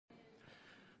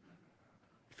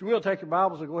If you will, take your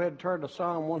Bibles and go ahead and turn to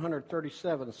Psalm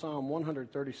 137. Psalm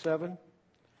 137.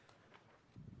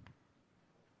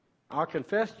 I'll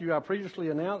confess to you, I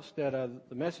previously announced that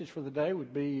the message for the day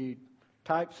would be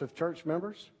types of church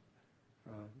members,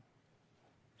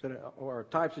 or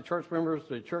types of church members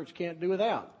the church can't do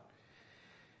without.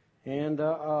 And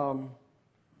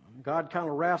God kind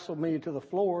of wrestled me to the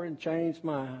floor and changed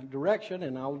my direction.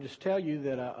 And I'll just tell you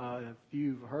that if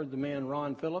you've heard the man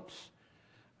Ron Phillips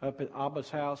up at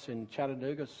Abba's house in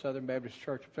Chattanooga, Southern Baptist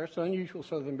Church. It's an unusual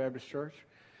Southern Baptist church.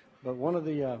 But one of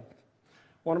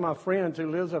my friends who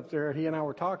lives up there, he and I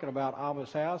were talking about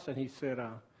Abba's house, and he said,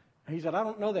 I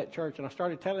don't know that church. And I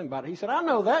started telling him about it. He said, I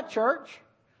know that church.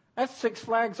 That's Six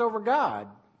Flags Over God,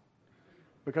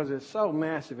 because it's so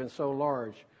massive and so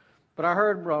large. But I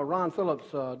heard Ron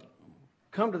Phillips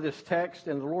come to this text,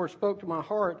 and the Lord spoke to my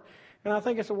heart. And I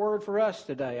think it's a word for us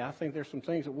today. I think there's some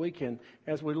things that we can,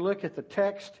 as we look at the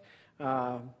text,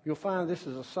 you'll find this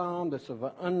is a psalm that's of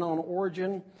an unknown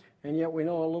origin, and yet we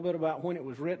know a little bit about when it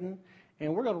was written.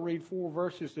 And we're going to read 4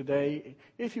 verses today.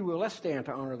 If you will, let's stand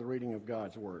to honor the reading of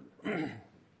God's word.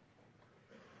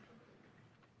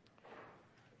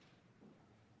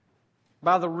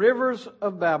 By the rivers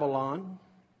of Babylon,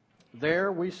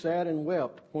 there we sat and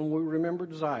wept when we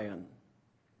remembered Zion.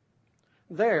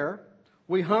 There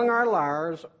we hung our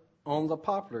lyres on the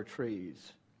poplar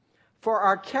trees, for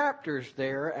our captors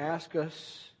there ask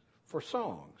us for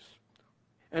songs,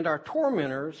 and our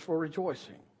tormentors for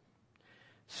rejoicing.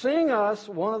 Sing us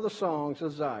one of the songs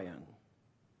of Zion.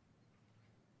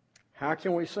 How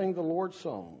can we sing the Lord's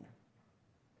song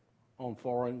on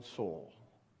foreign soil?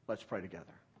 Let's pray together.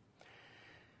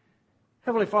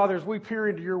 Heavenly Father, as we peer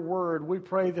into your word, we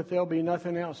pray that there'll be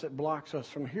nothing else that blocks us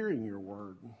from hearing your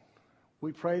word.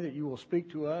 We pray that you will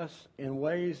speak to us in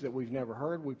ways that we've never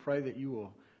heard. We pray that you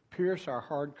will pierce our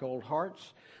hard, cold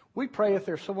hearts. We pray if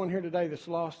there's someone here today that's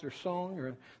lost their song,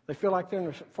 or they feel like they're in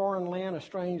a foreign land, a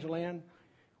strange land,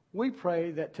 we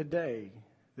pray that today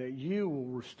that you will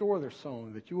restore their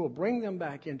song, that you will bring them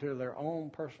back into their own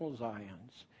personal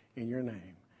Zions. In your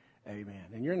name, amen.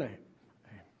 In your name.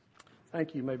 Amen.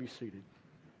 Thank you. You may be seated.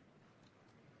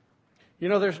 You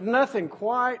know, there's nothing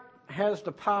quite has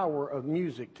the power of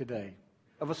music today,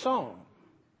 of a song.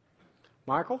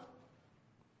 Michael,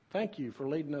 thank you for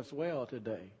leading us well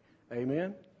today.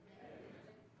 Amen.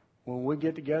 When we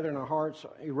get together and our hearts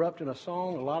erupt in a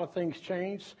song, a lot of things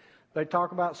change. They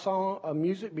talk about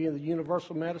music being the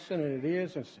universal medicine, and it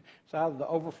is. It's out of the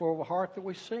overflow of the heart that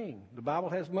we sing. The Bible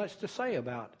has much to say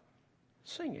about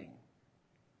singing.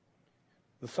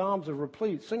 The Psalms are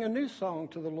replete. Sing a new song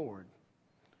to the Lord.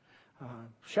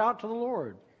 Shout to the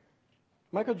Lord.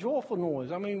 Make a joyful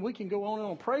noise. I mean, we can go on and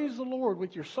on. Praise the Lord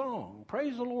with your song.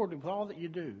 Praise the Lord with all that you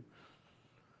do.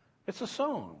 It's a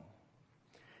song.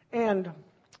 And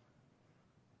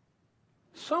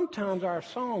sometimes our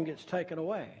song gets taken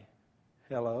away.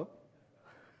 Hello?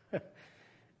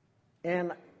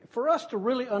 And for us to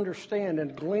really understand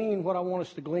and glean what I want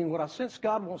us to glean, what I sense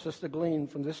God wants us to glean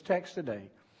from this text today,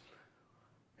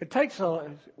 we're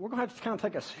going to have to kind of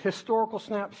take a historical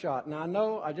snapshot. Now, I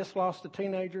know I just lost the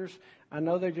teenagers. I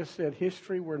know they just said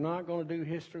history. We're not going to do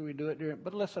history. We do it during.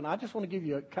 But listen, I just want to give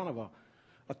you a kind of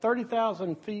a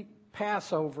 30,000 feet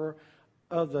passover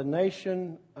of the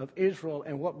nation of Israel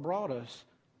and what brought us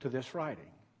to this writing.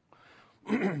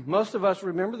 Most of us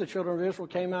remember the children of Israel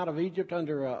came out of Egypt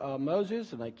under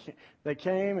Moses, and they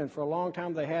came, and for a long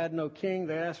time they had no king.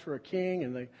 They asked for a king,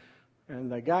 and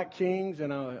they got kings,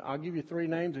 and I'll give you 3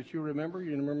 names that you remember.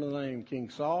 You remember the name King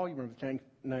Saul, you remember the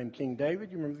name King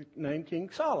David, you remember the name King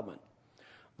Solomon.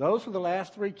 Those were the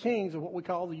last 3 kings of what we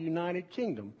call the United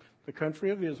Kingdom. The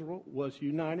country of Israel was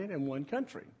united in one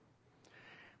country.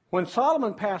 When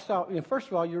Solomon passed out, first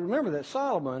of all, you remember that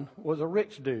Solomon was a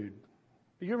rich dude.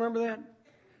 Do you remember that?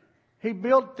 He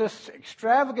built this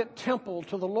extravagant temple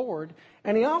to the Lord,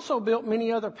 and he also built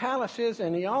many other palaces,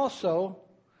 and he also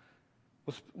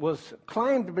was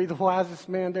claimed to be the wisest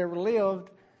man that ever lived,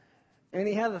 and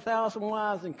he had 1,000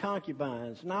 wives and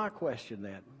concubines. Now I question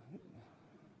that.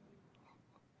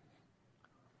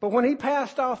 But when he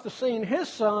passed off the scene, his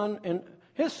son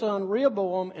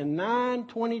Rehoboam in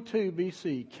 922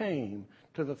 BC came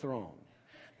to the throne.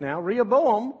 Now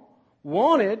Rehoboam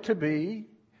wanted to be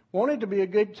a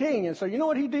good king, and so you know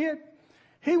what he did?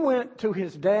 He went to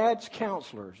his dad's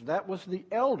counselors. That was the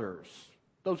elders,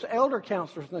 those elder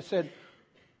counselors, and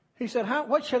he said,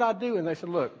 what should I do? And they said,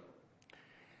 look,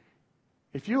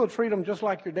 if you will treat them just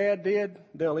like your dad did,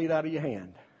 they'll eat out of your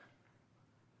hand.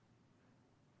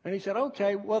 And he said,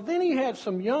 okay. Well, then he had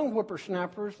some young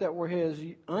whippersnappers that were his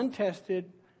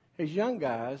untested his young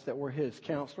guys that were his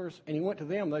counselors, and he went to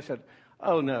them. They said,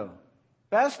 "Oh, no,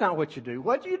 that's not what you do.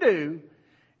 What you do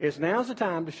is now's the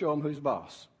time to show them who's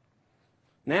boss.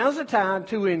 Now's the time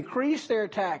to increase their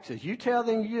taxes. You tell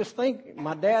them you just think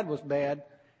my dad was bad.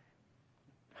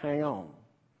 Hang on."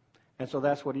 And so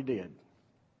that's what he did.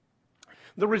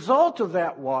 The result of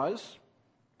that was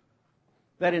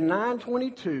that in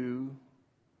 922,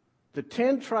 the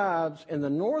 10 tribes in the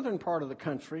northern part of the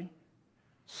country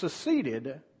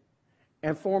seceded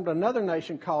and formed another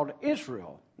nation called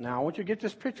Israel. Now, I want you to get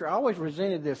this picture. I always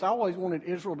resented this. I always wanted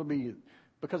Israel to be,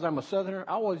 because I'm a southerner,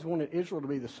 I always wanted Israel to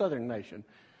be the southern nation.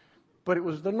 But it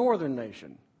was the northern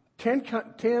nation. 10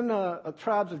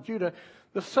 tribes of Judah.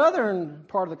 The southern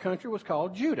part of the country was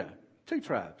called Judah. 2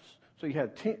 tribes. So you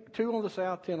had 2 on the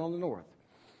south, 10 on the north.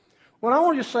 Well, I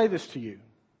want to just say this to you.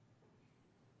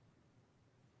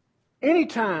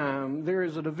 Anytime there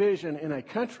is a division in a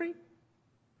country,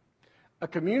 a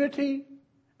community,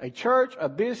 a church, a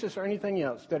business, or anything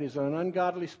else that is an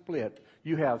ungodly split,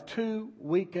 you have 2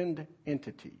 weakened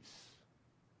entities.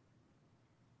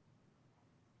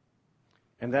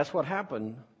 And that's what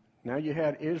happened. Now you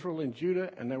had Israel and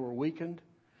Judah, and they were weakened.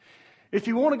 If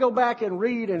you want to go back and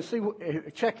read and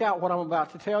check out what I'm about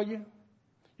to tell you,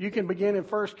 you can begin in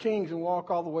 1 Kings and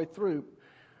walk all the way through.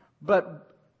 But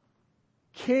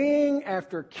king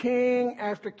after king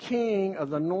after king of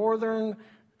the northern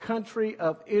country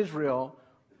of Israel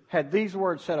had these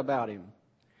words said about him.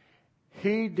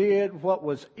 He did what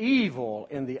was evil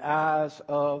in the eyes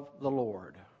of the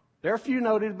Lord. There are a few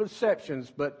noted exceptions,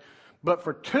 but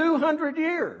for 200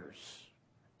 years,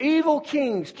 evil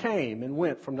kings came and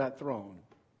went from that throne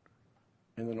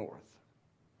in the north.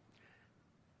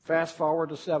 Fast forward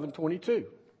to 722.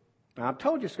 Now, I've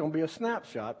told you it's going to be a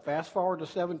snapshot. Fast forward to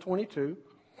 722.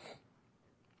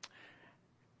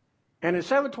 And in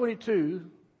 722,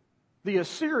 the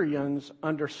Assyrians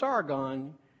under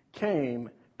Sargon came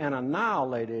and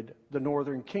annihilated the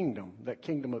northern kingdom, that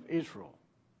kingdom of Israel.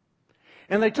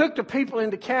 And they took the people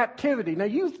into captivity. Now,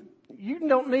 you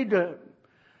don't need to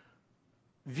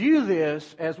view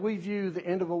this as we view the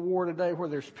end of a war today where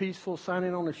there's peaceful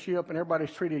signing on a ship and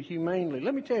everybody's treated humanely.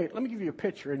 Let me give you a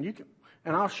picture,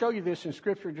 and I'll show you this in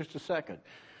Scripture in just a second.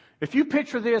 If you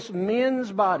picture this,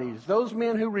 men's bodies, those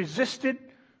men who resisted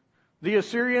the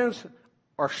Assyrians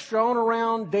are strewn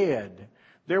around dead.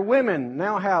 Their women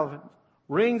now have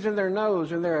rings in their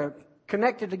nose and they're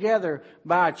connected together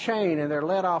by a chain and they're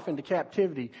led off into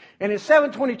captivity. And in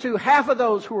 722, half of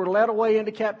those who were led away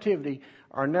into captivity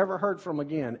are never heard from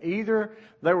again. Either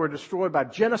they were destroyed by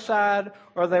genocide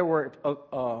or they were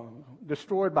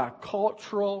destroyed by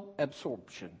cultural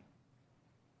absorption.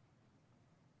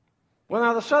 Well,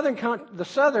 now the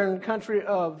southern country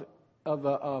of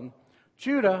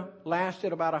Judah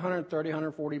lasted about 130,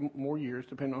 140 more years,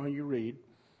 depending on how you read.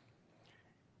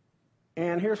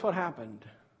 And here's what happened.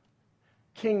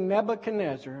 King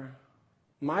Nebuchadnezzar,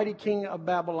 mighty king of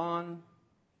Babylon,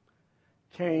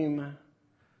 came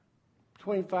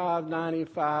between 590 and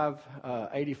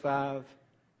 585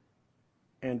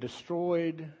 and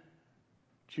destroyed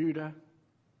Judah,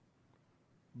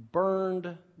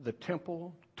 burned the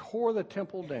temple, tore the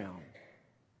temple down,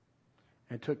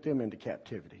 and took them into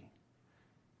captivity,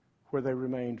 where they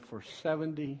remained for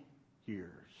 70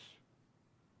 years.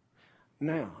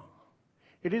 Now,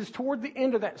 it is toward the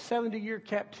end of that 70-year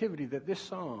captivity that this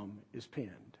psalm is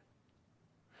penned.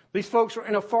 These folks are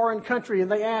in a foreign country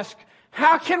and they ask,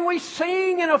 how can we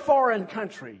sing in a foreign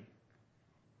country?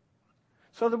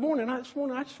 So this morning, I just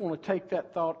want to take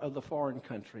that thought of the foreign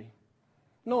country,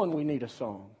 knowing we need a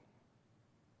song.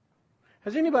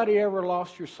 Has anybody ever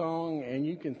lost your song and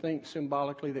you can think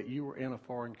symbolically that you were in a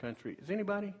foreign country? Is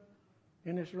anybody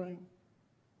in this room?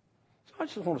 So I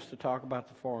just want us to talk about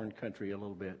the foreign country a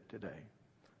little bit today.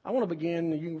 I want to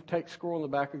begin, you can take scroll in the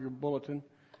back of your bulletin.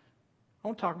 I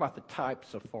want to talk about the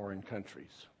types of foreign countries.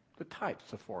 The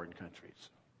types of foreign countries.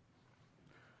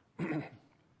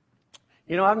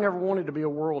 You know, I've never wanted to be a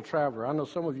world traveler. I know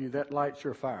some of you, that lights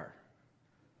your fire.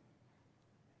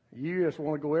 You just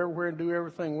want to go everywhere and do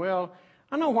everything. Well,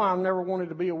 I know why I've never wanted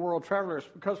to be a world traveler. It's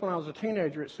because when I was a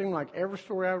teenager, it seemed like every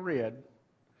story I read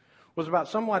was about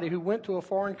somebody who went to a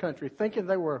foreign country thinking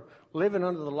they were living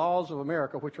under the laws of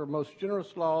America, which are most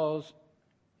generous laws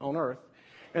on earth.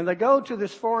 And they go to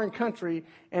this foreign country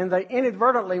and they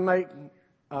inadvertently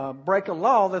break a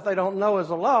law that they don't know is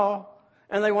a law,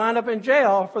 and they wind up in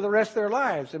jail for the rest of their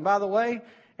lives. And by the way,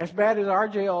 as bad as our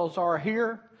jails are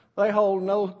here, they hold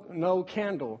no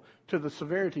candle to the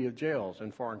severity of jails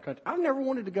in foreign countries. I've never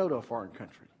wanted to go to a foreign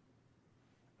country.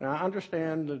 Now, I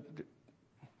understand that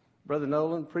Brother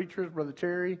Nolan, preachers, Brother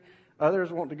Terry,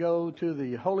 Others want to go to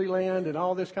the Holy Land and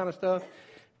all this kind of stuff.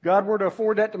 If God were to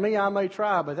afford that to me, I may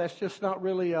try, but that's just not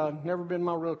really, never been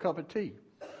my real cup of tea.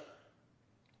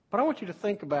 But I want you to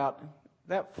think about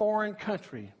that foreign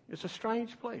country. It's a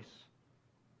strange place.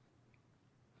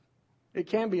 It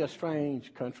can be a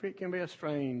strange country. It can be a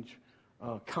strange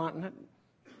continent.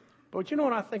 But you know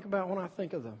what I think about when I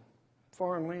think of the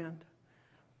foreign land?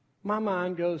 My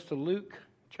mind goes to Luke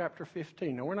chapter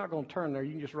 15. Now, we're not going to turn there.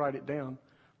 You can just write it down.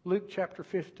 Luke chapter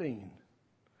 15.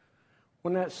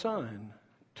 When that son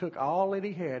took all that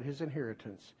he had, his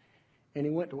inheritance, and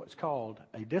he went to what's called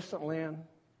a distant land,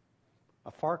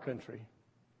 a far country,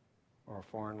 or a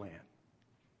foreign land.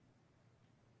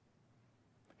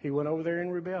 He went over there in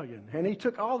rebellion. And he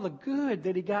took all the good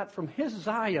that he got from his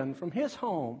Zion, from his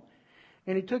home,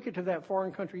 and he took it to that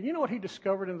foreign country. You know what he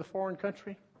discovered in the foreign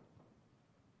country?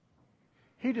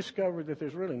 He discovered that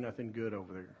there's really nothing good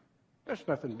over there. There's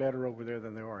nothing better over there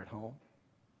than there are at home.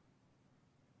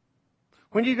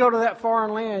 When you go to that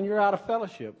foreign land, you're out of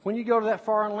fellowship. When you go to that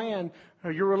foreign land,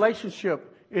 your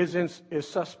relationship is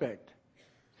suspect.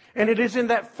 And it is in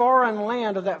that foreign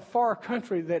land of that far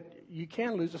country that you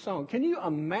can lose a song. Can you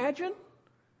imagine?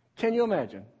 Can you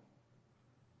imagine?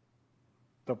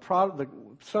 The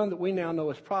son that we now know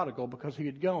as prodigal because he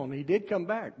had gone. He did come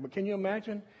back. But can you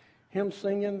imagine him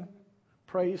singing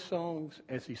praise songs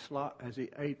as he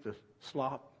ate the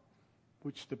slop,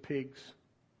 which the pigs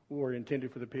were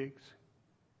intended for the pigs?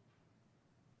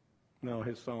 No,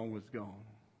 his song was gone.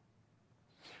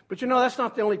 But you know, that's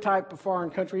not the only type of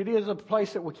foreign country. It is a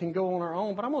place that we can go on our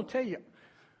own. But I'm going to tell you,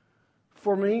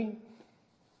 for me,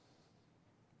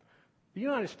 the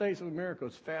United States of America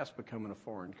is fast becoming a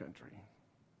foreign country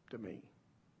to me.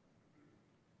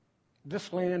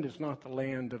 This land is not the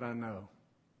land that I know.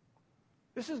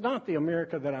 This is not the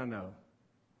America that I know.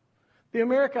 The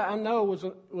America I know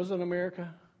was an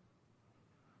America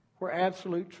where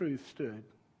absolute truth stood.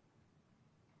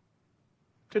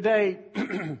 Today,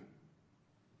 in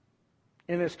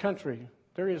this country,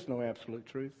 there is no absolute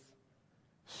truth.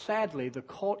 Sadly,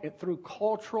 through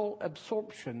cultural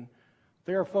absorption,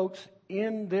 there are folks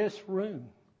in this room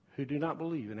who do not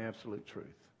believe in absolute truth.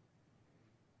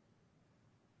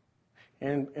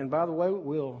 And by the way,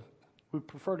 we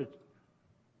prefer to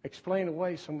explain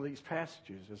away some of these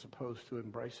passages as opposed to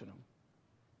embracing them.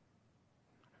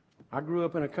 I grew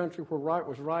up in a country where right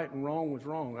was right and wrong was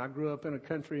wrong. I grew up in a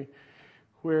country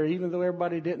where even though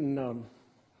everybody didn't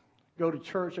go to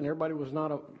church and everybody was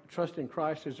not trusting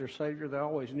Christ as their Savior, they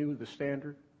always knew the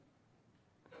standard.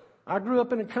 I grew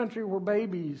up in a country where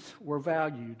babies were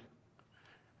valued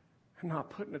and not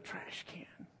put in a trash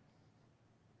can.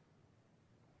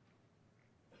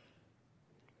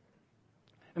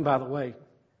 And by the way,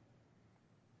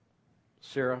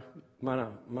 Sarah, my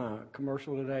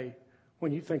commercial today,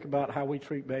 when you think about how we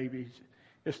treat babies,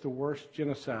 it's the worst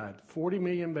genocide. 40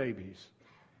 million babies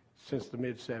since the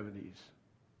mid-'70s.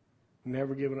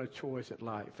 Never given a choice at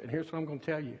life. And here's what I'm going to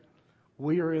tell you.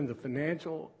 We are in the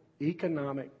financial,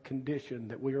 economic condition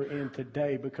that we are in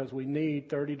today because we need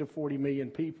 30 to 40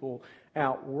 million people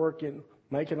out working,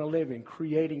 making a living,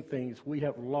 creating things. We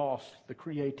have lost the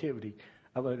creativity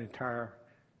of an entire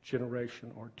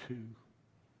generation or two.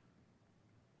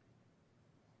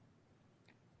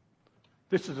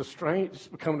 This is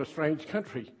becoming a strange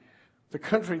country. The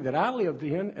country that I lived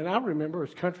in, and I remember,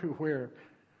 is a country where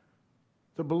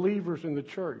the believers in the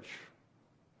church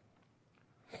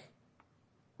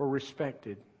were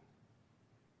respected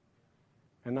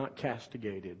and not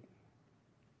castigated.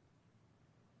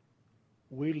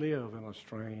 We live in a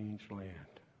strange land.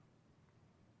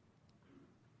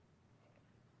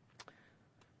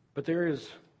 But there is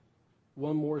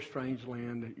one more strange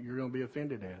land that you're going to be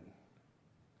offended at.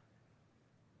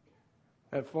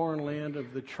 That foreign land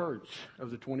of the church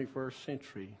of the 21st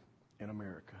century in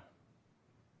America.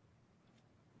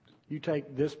 You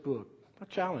take this book, I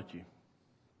challenge you,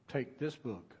 take this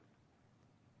book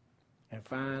and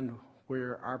find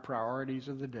where our priorities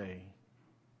of the day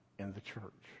in the church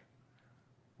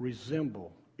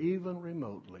resemble, even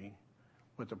remotely,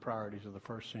 what the priorities of the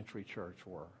first century church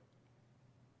were.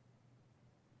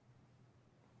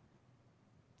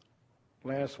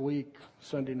 Last week,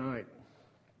 Sunday night,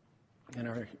 in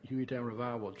our Hueytown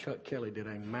Revival, Chuck Kelly did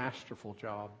a masterful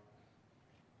job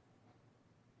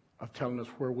of telling us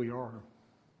where we are,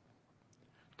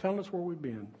 telling us where we've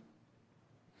been,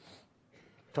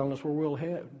 telling us where we'll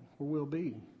head, where we'll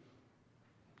be.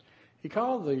 He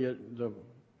called the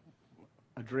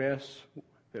address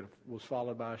that was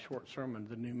followed by a short sermon,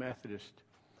 The New Methodist.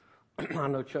 I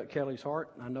know Chuck Kelly's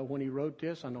heart. I know when he wrote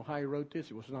this. I know how he wrote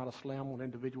this. It was not a slam on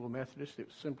individual Methodists. It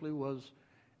simply was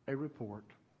a report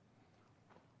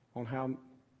on how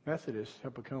Methodists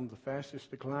have become the fastest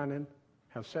declining,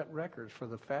 have set records for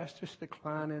the fastest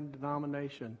declining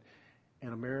denomination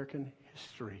in American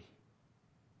history.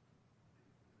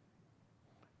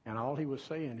 And all he was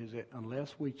saying is that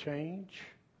unless we change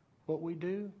what we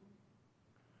do,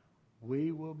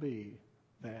 we will be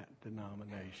that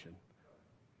denomination.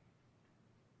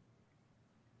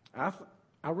 I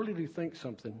really do think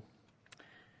something.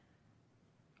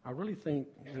 I really think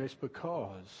that it's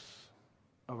because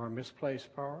of our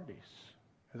misplaced priorities.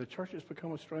 And the church has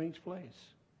become a strange place.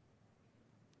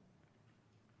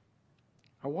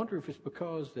 I wonder if it's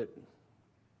because that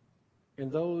in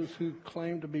those who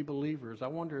claim to be believers, I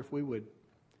wonder if we would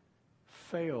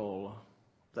fail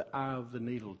the eye of the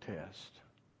needle test.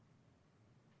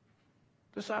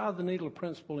 This eye of the needle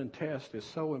principle and test is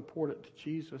so important to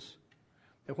Jesus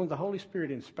that when the Holy Spirit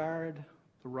inspired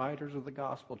the writers of the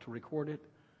gospel to record it,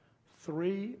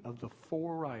 3 of the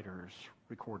 4 writers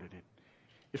recorded it.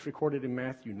 It's recorded in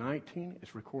Matthew 19,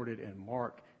 it's recorded in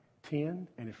Mark 10,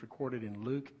 and it's recorded in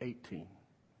Luke 18.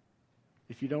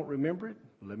 If you don't remember it,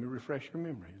 let me refresh your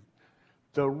memory.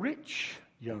 The rich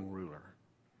young ruler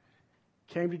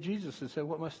came to Jesus and said,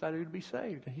 "What must I do to be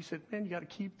saved?" And he said, "Man, you got to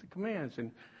keep the commands."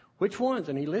 And which ones?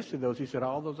 And he listed those. He said,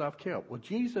 "All those I've kept." Well,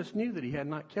 Jesus knew that he had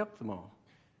not kept them all.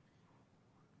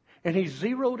 And he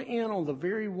zeroed in on the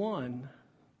very one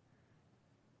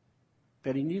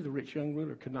that he knew the rich young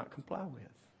ruler could not comply with.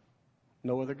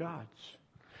 No other gods.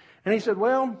 And he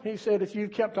said, if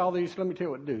you've kept all these, let me tell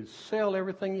you what to do. Sell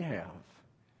everything you have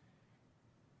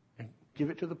and give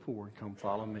it to the poor and come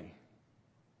follow me.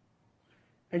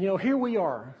 And here we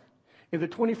are in the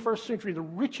 21st century, the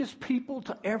richest people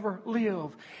to ever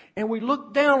live. And we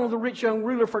look down on the rich young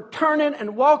ruler for turning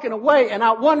and walking away. And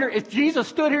I wonder if Jesus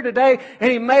stood here today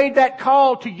and he made that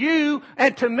call to you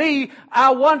and to me,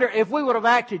 I wonder if we would have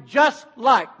acted just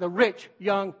like the rich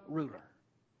young ruler.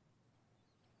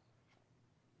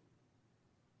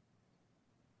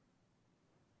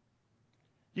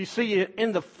 You see,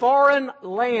 in the foreign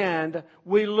land,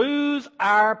 we lose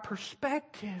our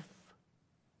perspective.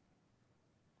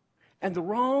 And the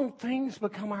wrong things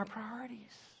become our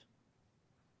priorities.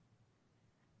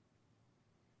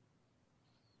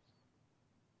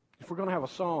 If we're going to have a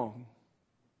song,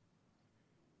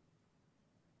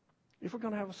 is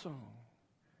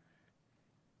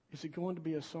it going to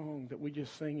be a song that we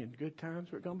just sing in good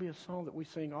times, or is it going to be a song that we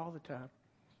sing all the time?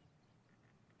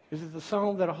 Is it the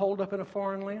song that'll hold up in a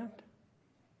foreign land?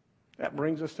 That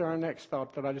brings us to our next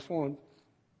thought that I just want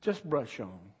to brush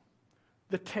on.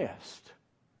 The test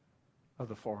of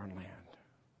the foreign land.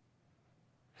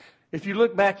 If you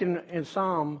look back in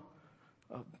Psalm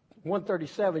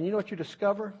 137, you know what you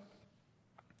discover?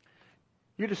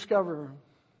 You discover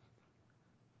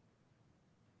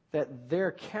that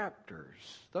their captors,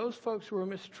 those folks who were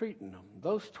mistreating them,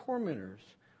 those tormentors,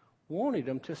 wanted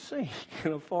them to sing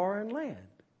in a foreign land.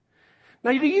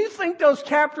 Now, do you think those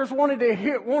captors wanted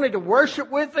to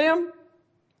worship with them?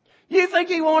 You think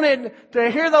he wanted to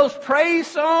hear those praise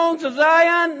songs of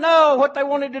Zion? No, what they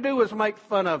wanted to do was make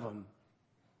fun of them.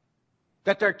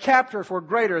 That their captors were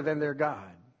greater than their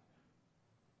God.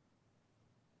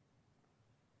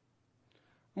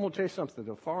 I'm going to tell you something.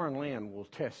 The foreign land will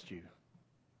test you. It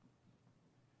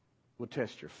will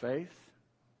test your faith.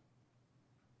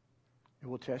 It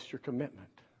will test your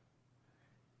commitment.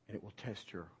 And it will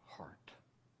test your heart.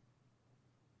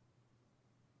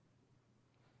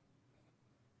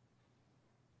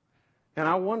 And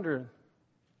I wonder,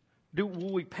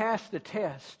 will we pass the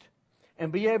test and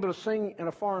be able to sing in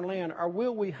a foreign land, or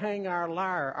will we hang our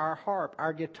lyre, our harp,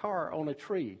 our guitar on a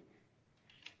tree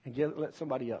and let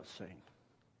somebody else sing?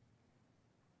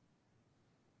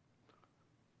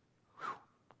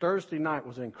 Thursday night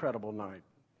was an incredible night.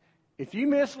 If you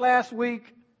missed last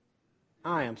week,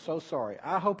 I am so sorry.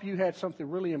 I hope you had something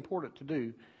really important to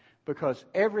do, because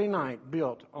every night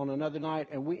built on another night,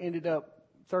 and we ended up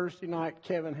Thursday night,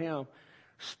 Kevin Helm,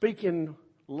 speaking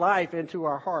life into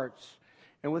our hearts.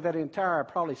 And with that entire,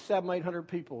 probably 700-800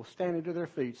 people standing to their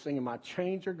feet singing, "My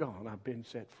chains are gone, I've been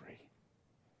set free."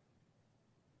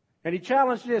 And he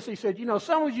challenged this. He said,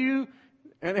 some of you,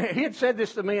 and he had said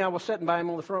this to me, I was sitting by him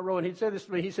on the front row, and he'd said this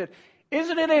to me. He said,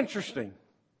 "Isn't it interesting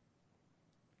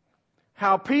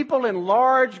how people in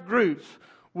large groups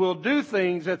will do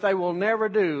things that they will never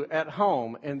do at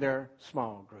home in their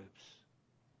small groups?"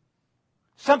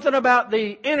 Something about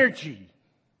the energy.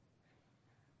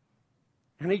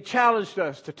 And he challenged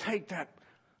us to take that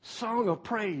song of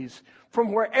praise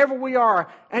from wherever we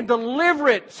are and deliver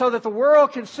it so that the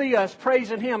world can see us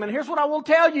praising him. And here's what I will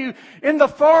tell you. In the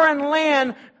foreign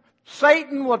land,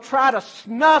 Satan will try to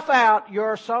snuff out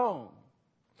your song.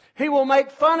 He will make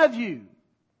fun of you.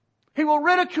 He will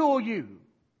ridicule you.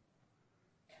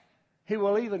 He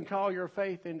will even call your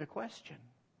faith into question.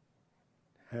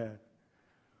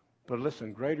 But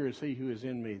listen, greater is He who is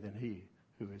in me than he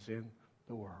who is in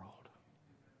the world.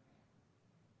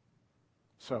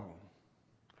 So,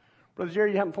 Brother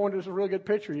Jerry, you haven't pointed us a really good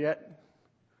picture yet.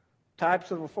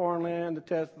 Types of a foreign land, the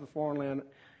test of the foreign land.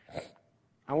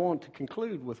 I want to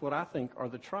conclude with what I think are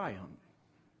the triumphs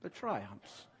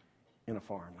in a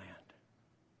foreign land.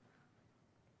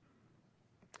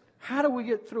 How do we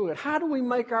get through it? How do we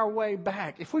make our way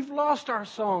back? If we've lost our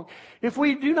song, if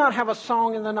we do not have a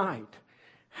song in the night,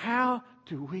 how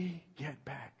do we get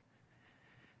back?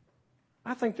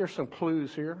 I think there's some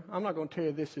clues here. I'm not going to tell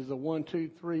you this is a 1,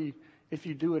 2, 3. If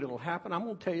you do it, it'll happen. I'm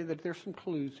going to tell you that there's some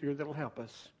clues here that'll help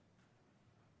us.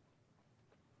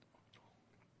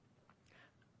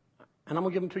 And I'm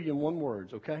going to give them to you in one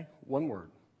word, okay? One word.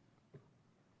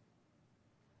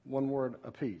 One word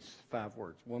apiece, 5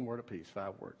 words. One word apiece,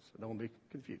 5 words. So don't be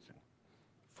confusing.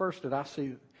 First that I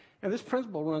see, and this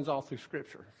principle runs all through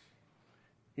Scripture.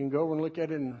 You can go over and look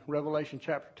at it in Revelation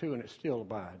chapter 2, and it still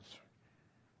abides.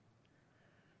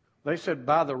 They said,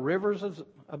 by the rivers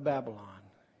of Babylon.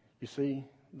 You see,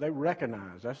 they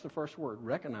recognize, that's the first word,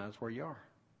 recognize where you are.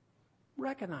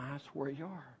 Recognize where you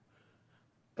are.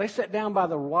 They sat down by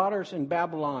the waters in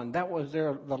Babylon. That was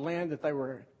the land that they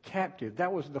were captive.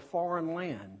 That was the foreign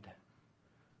land.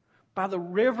 By the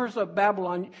rivers of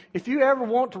Babylon. If you ever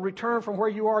want to return from where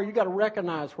you are, you've got to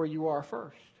recognize where you are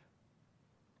first.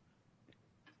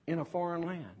 In a foreign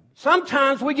land.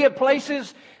 Sometimes we get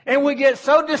places and we get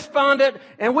so despondent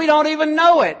and we don't even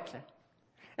know it.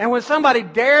 And when somebody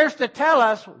dares to tell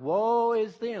us, woe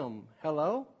is them.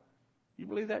 Hello? You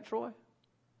believe that, Troy?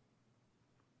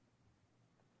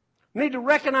 Need to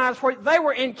recognize where they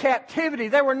were in captivity.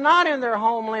 They were not in their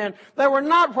homeland. They were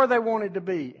not where they wanted to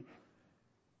be.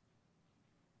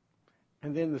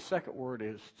 And then the second word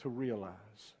is to realize.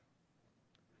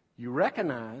 You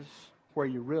recognize where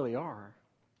you really are.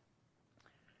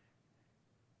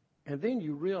 And then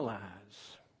you realize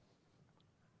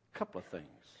a couple of things.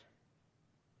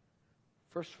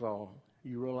 First of all,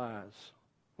 you realize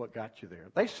what got you there.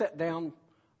 They sat down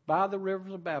by the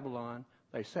rivers of Babylon.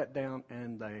 They sat down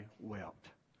and they wept.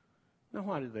 Now,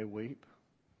 why did they weep?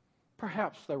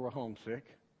 Perhaps they were homesick.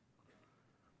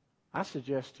 I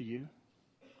suggest to you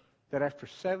that after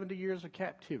 70 years of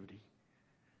captivity,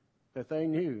 that they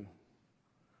knew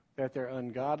that their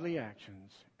ungodly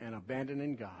actions and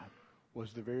abandoning God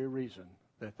was the very reason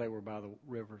that they were by the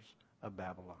rivers of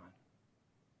Babylon.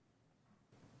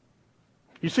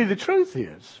 You see, the truth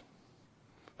is,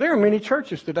 there are many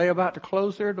churches today about to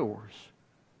close their doors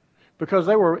because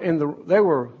they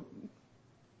were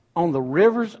on the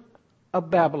rivers of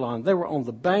Babylon. They were on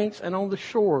the banks and on the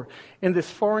shore in this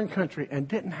foreign country and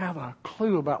didn't have a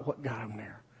clue about what got them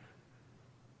there.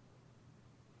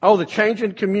 Oh, the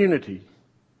changing community.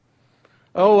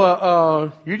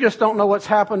 Oh, you just don't know what's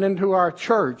happened into our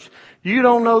church. You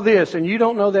don't know this and you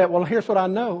don't know that. Well, here's what I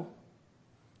know.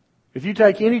 If you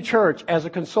take any church as a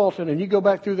consultant and you go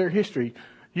back through their history,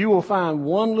 you will find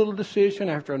one little decision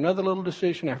after another little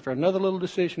decision after another little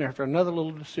decision after another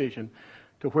little decision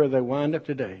to where they wind up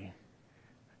today.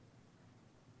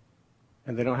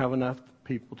 And they don't have enough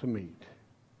people to meet.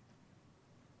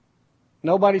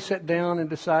 Nobody sat down and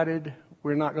decided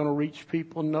we're not going to reach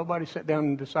people. Nobody sat down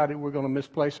and decided we're going to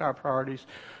misplace our priorities.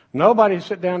 Nobody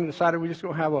sat down and decided we're just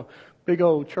going to have a big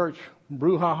old church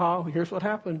brouhaha. Here's what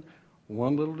happened.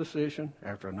 One little decision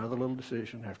after another little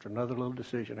decision after another little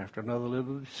decision after another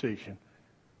little decision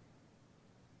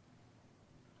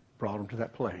brought them to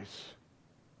that place.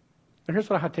 And here's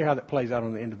what I tell you how that plays out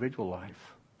on the individual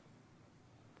life.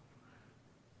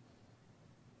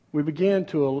 We begin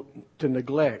to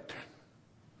neglect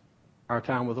our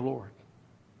time with the Lord.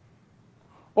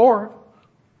 Or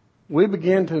we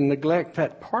begin to neglect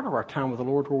that part of our time with the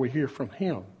Lord where we hear from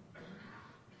Him.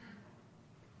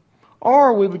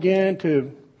 Or we begin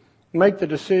to make the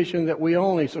decision that we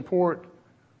only support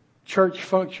church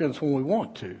functions when we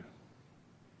want to,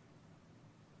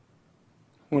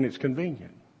 when it's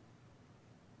convenient.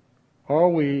 Or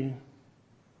we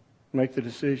make the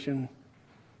decision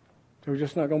that we're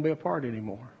just not going to be a part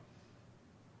anymore.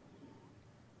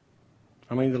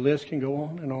 I mean, the list can go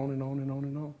on and on and on and on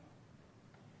and on.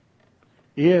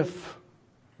 If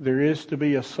there is to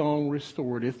be a song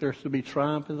restored, if there's to be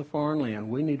triumph in the foreign land,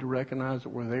 we need to recognize that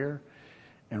we're there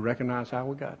and recognize how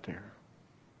we got there.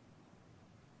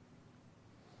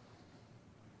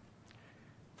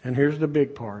 And here's the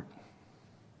big part.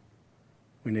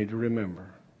 We need to remember.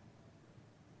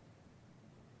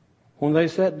 When they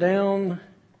sat down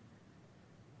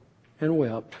and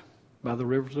wept by the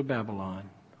rivers of Babylon.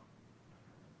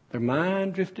 Their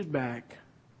mind drifted back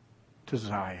to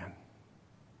Zion.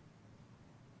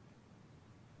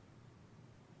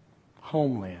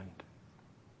 Homeland.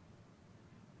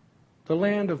 The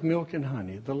land of milk and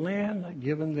honey. The land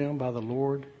given them by the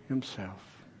Lord Himself.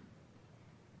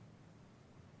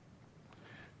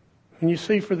 And you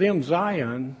see, for them,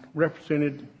 Zion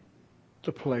represented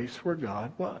the place where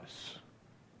God was.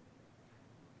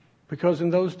 Because in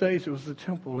those days it was the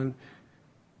temple.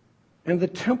 And the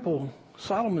temple,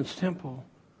 Solomon's temple,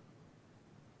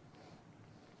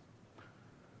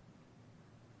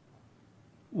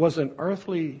 was an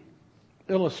earthly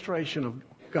illustration of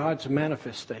God's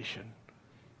manifestation.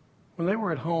 When they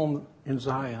were at home in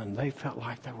Zion, they felt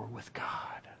like they were with God.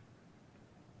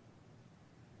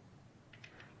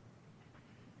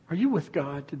 Are you with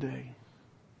God today?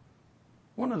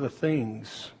 One of the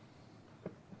things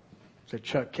that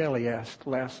Chuck Kelly asked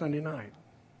last Sunday night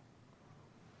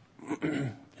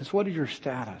is, what is your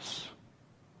status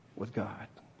with God?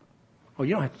 Well,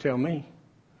 you don't have to tell me.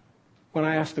 When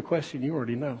I ask the question, you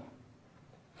already know.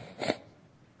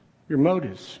 Your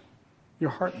motives,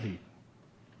 your heartbeat.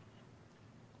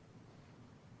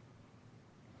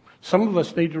 Some of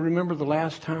us need to remember the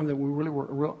last time that we really were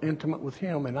real intimate with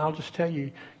Him. And I'll just tell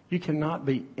you, you cannot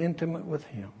be intimate with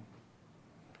Him.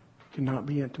 You cannot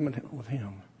be intimate with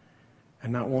Him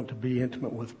and not want to be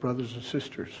intimate with brothers and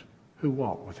sisters who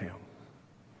walk with Him.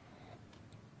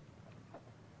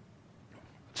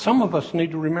 Some of us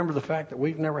need to remember the fact that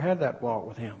we've never had that walk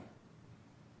with Him.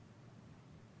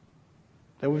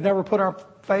 That we've never put our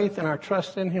faith and our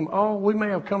trust in Him. Oh, we may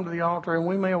have come to the altar and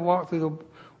we may have walked through the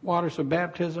waters of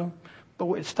baptism,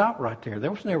 but it stopped right there.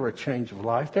 There was never a change of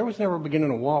life. There was never beginning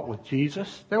to walk with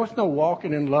Jesus. There was no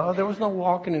walking in love. There was no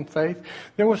walking in faith.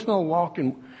 There was no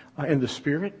walking in the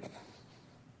Spirit.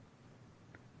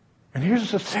 And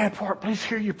here's the sad part. Please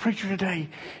hear your preacher today.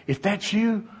 If that's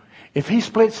you, if he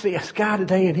splits the sky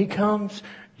today and he comes,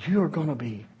 you are going to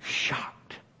be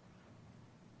shocked.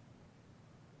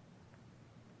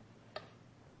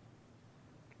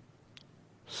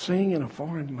 Sing in a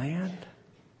foreign land?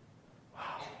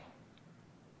 Wow.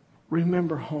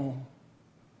 Remember home.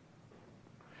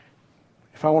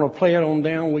 If I want to play it on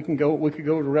down, we could go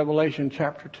to Revelation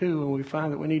chapter 2 and we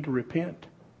find that we need to repent.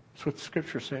 That's what the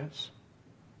Scripture says.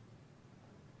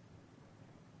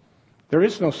 There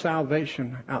is no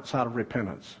salvation outside of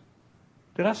repentance.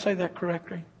 Did I say that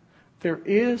correctly? There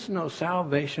is no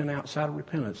salvation outside of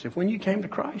repentance. If when you came to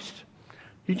Christ,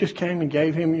 you just came and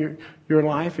gave Him your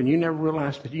life and you never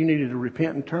realized that you needed to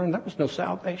repent and turn, that was no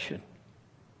salvation.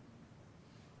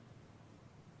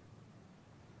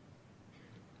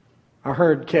 I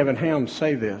heard Kevin Ham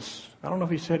say this. I don't know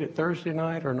if he said it Thursday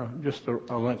night or no, just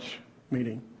a lunch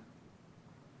meeting.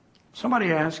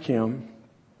 Somebody asked him,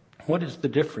 what is the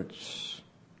difference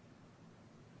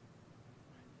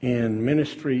in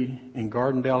ministry in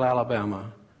Gardendale,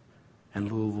 Alabama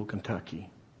and Louisville, Kentucky?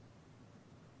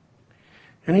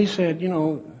 And he said,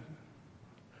 the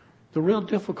real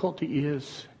difficulty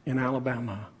is in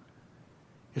Alabama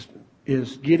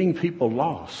is getting people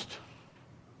lost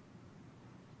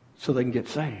so they can get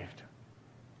saved.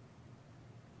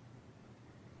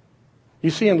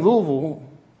 You see, in Louisville,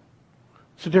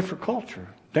 it's a different culture.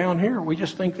 Down here, we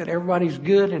just think that everybody's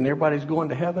good and everybody's going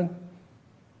to heaven.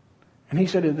 And he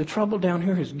said, the trouble down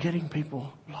here is getting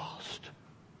people lost.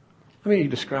 Let me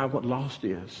describe what lost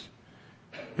is.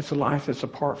 It's a life that's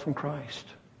apart from Christ.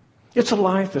 It's a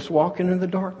life that's walking in the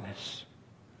darkness.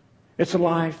 It's a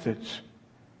life that's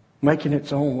making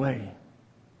its own way.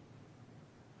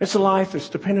 It's a life that's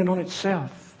dependent on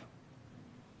itself.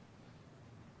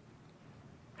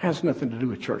 Has nothing to do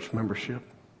with church membership.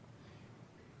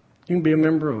 You can be a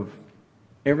member of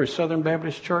every Southern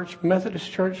Baptist church, Methodist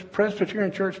church,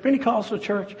 Presbyterian church, Pentecostal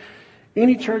church,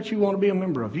 any church you want to be a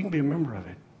member of, you can be a member of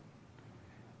it.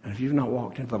 And if you've not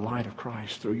walked into the light of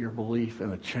Christ through your belief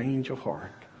and a change of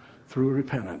heart, through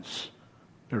repentance,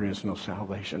 there is no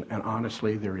salvation. And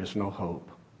honestly, there is no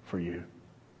hope for you.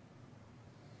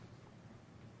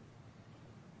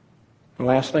 The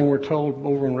last thing we're told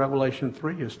over in Revelation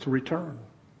 3 is to return.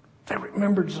 They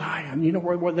remembered Zion. You know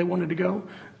where they wanted to go?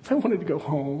 They wanted to go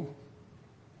home.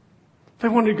 They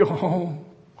wanted to go home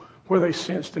where they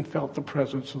sensed and felt the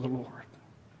presence of the Lord.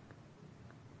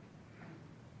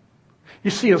 You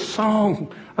see, a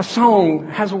song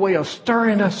has a way of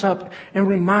stirring us up and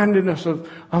reminding us of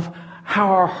how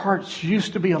our hearts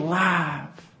used to be alive.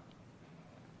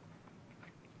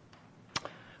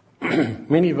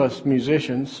 Many of us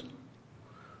musicians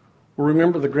will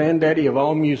remember the granddaddy of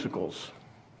all musicals,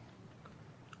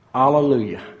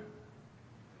 Hallelujah.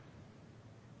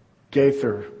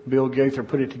 Bill Gaither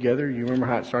put it together. You remember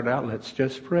how it started out? Let's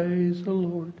just praise the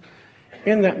Lord.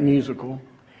 In that musical,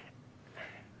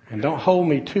 and don't hold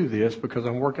me to this because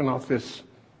I'm working off this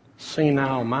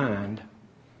senile mind,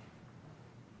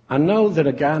 I know that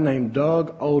a guy named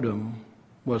Doug Odom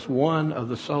was one of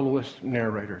the soloist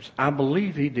narrators. I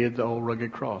believe he did the old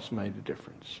Rugged Cross Made a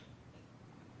Difference.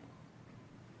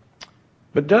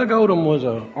 But Doug Odom was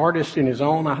an artist in his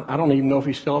own. I don't even know if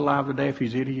he's still alive today. If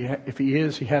he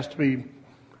is, he has to be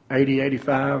 80,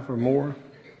 85 or more.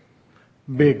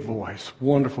 Big voice,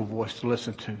 wonderful voice to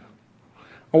listen to.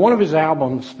 On one of his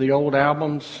albums, the old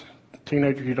albums,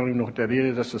 teenagers, you don't even know what that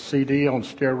is. That's a CD on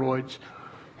steroids,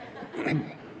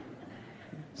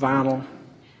 vinyl.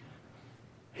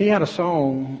 He had a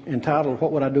song entitled,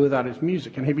 What Would I Do Without His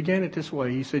Music? And he began it this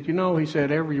way. He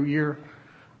said, every year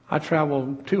I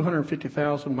travel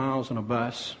 250,000 miles in a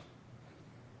bus,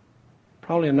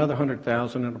 probably another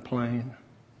 100,000 in a plane.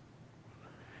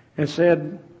 And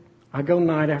said, I go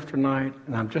night after night,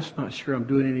 and I'm just not sure I'm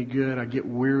doing any good. I get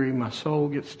weary. My soul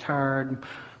gets tired.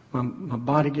 My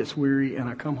body gets weary, and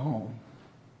I come home.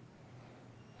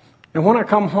 And when I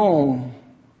come home,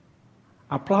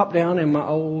 I plop down in my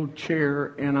old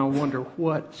chair, and I wonder,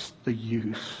 what's the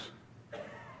use?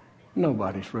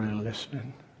 Nobody's really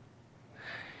listening.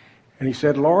 And he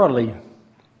said, Laura Lee,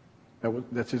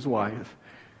 that's his wife,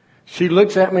 she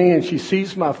looks at me and she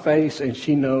sees my face and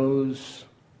she knows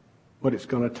what it's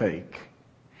going to take.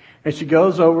 And she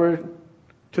goes over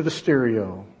to the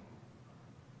stereo.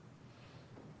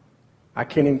 I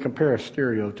can't even compare a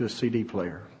stereo to a CD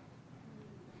player.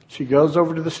 She goes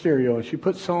over to the stereo and she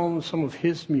puts on some of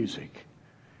his music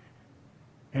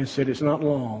and said, it's not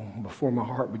long before my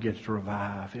heart begins to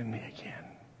revive in me again.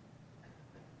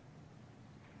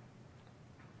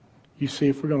 You see,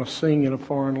 if we're going to sing in a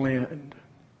foreign land,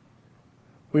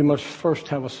 we must first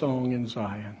have a song in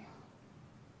Zion.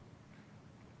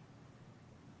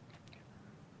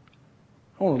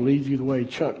 I want to leave you the way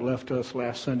Chuck left us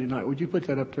last Sunday night. Would you put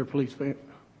that up there, please, Van?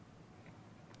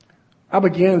 I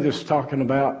began this talking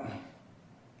about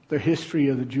the history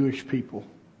of the Jewish people.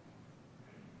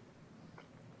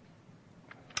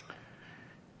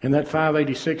 In that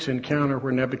 586 encounter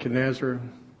where Nebuchadnezzar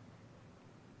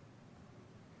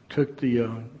took the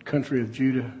country of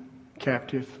Judah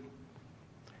captive,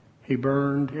 he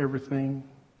burned everything.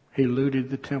 He looted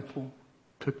the temple,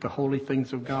 took the holy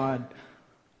things of God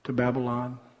to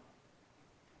Babylon.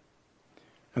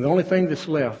 And the only thing that's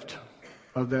left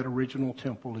of that original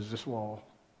temple is this wall.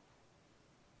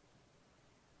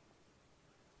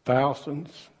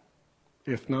 Thousands,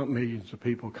 if not millions of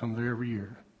people come there every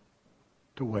year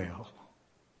to wail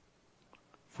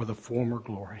for the former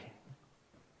glory.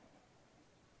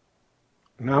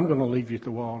 Now I'm going to leave you at the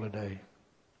wall today.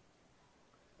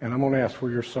 And I'm going to ask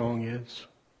where your song is.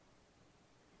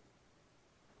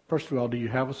 First of all, do you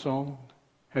have a song?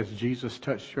 Has Jesus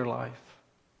touched your life?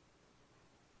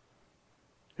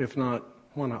 If not,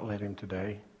 why not let him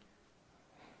today?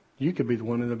 You could be the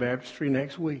one in the baptistry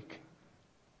next week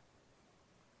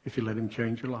if you let him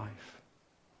change your life.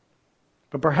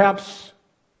 But perhaps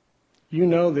you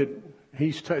know that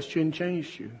he's touched you and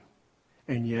changed you.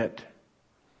 And yet,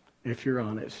 if you're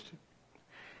honest,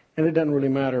 and it doesn't really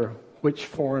matter which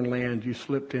foreign land you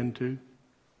slipped into,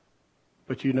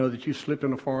 but you know that you slipped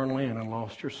in a foreign land and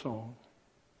lost your song.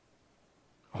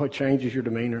 Oh, it changes your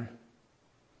demeanor.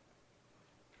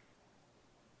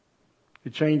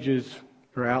 It changes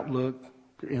your outlook,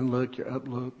 your inlook, your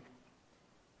uplook.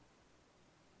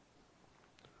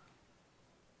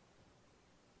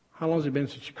 How long has it been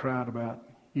since you cried about,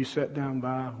 you sat down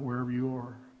by wherever you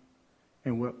are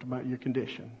and wept about your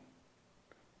condition?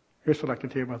 Here's what I can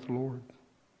tell you about the Lord.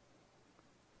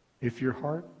 If your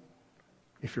heart,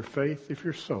 if your faith, if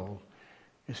your soul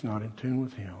is not in tune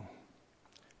with him,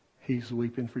 he's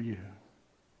weeping for you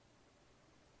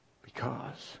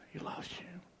because he loves you.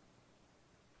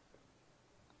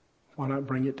 Why not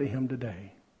bring it to him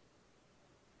today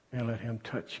and let him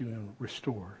touch you and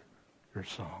restore your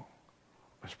song?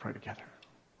 Let's pray together.